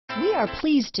We are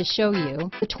pleased to show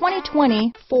you the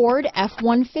 2020 Ford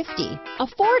F-150. A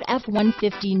Ford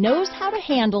F-150 knows how to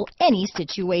handle any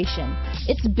situation.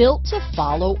 It's built to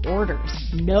follow orders,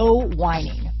 no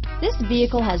whining. This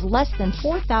vehicle has less than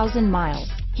 4,000 miles.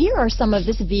 Here are some of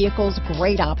this vehicle's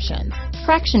great options: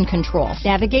 traction control,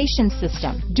 navigation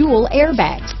system, dual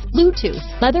airbags, Bluetooth,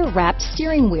 leather-wrapped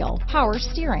steering wheel, power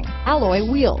steering, alloy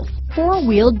wheels,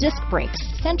 four-wheel disc brakes,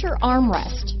 center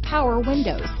armrest, power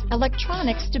windows,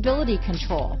 electronic stability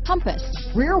control, compass,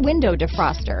 rear window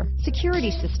defroster,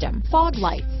 security system, fog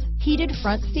lights, heated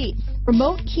front seats,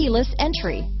 remote keyless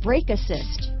entry, brake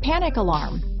assist, panic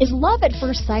alarm. Is love at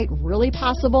first sight really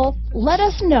possible? Let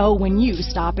us know when you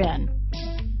stop in.